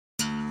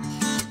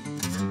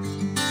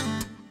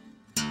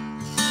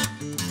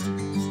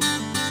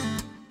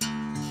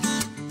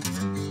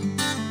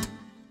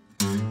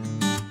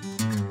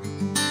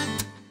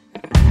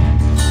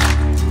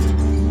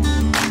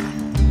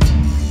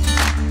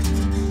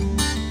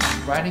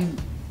writing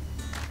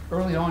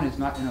early on is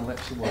not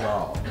intellectual at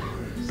all.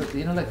 So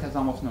the intellect has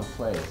almost no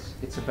place.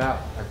 It's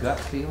about a gut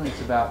feeling. It's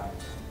about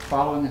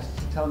telling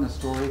a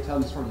story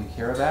you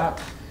care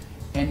about.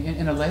 And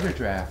in a later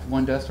draft,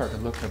 one does start to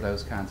look for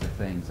those kinds of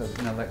things, those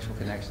intellectual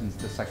connections,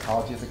 the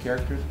psychology of the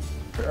characters.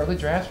 But early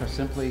drafts are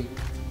simply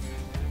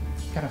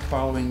kind of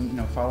following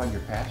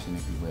your passion,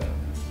 if you will.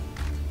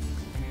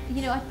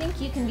 You know, I think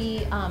you can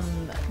be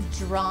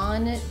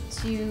drawn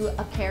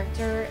to a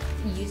character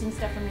using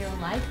stuff from your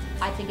own life.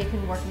 I think it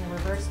can work in the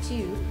reverse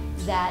too,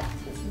 that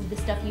the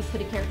stuff you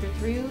put a character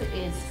through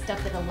is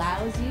stuff that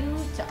allows you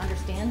to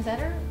understand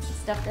better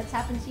stuff that's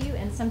happened to you.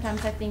 And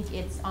sometimes I think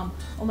it's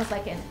almost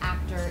like an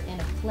actor in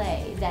a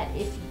play, that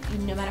if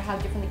no matter how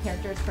different the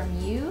character is from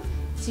you,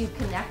 to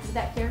connect with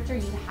that character,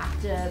 you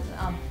have to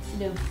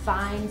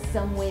find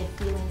some way of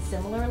feeling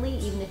similarly,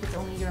 even if it's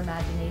only your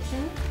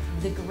imagination.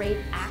 The great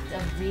act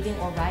of reading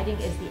or writing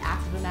is the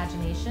act of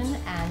imagination,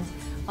 and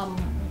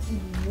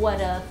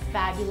what a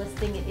fabulous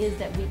thing it is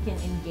that we can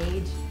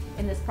engage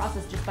in this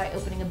process just by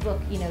opening a book.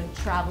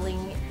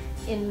 Traveling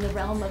in the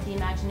realm of the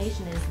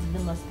imagination is the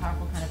most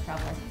powerful kind of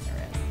travel I think there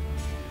is.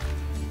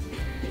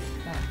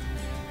 So,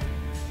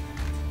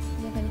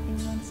 do you have anything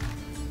you want to say?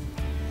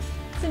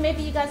 So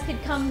maybe you guys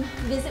could come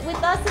visit with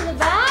us in the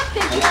back.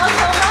 Thank you all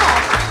so much.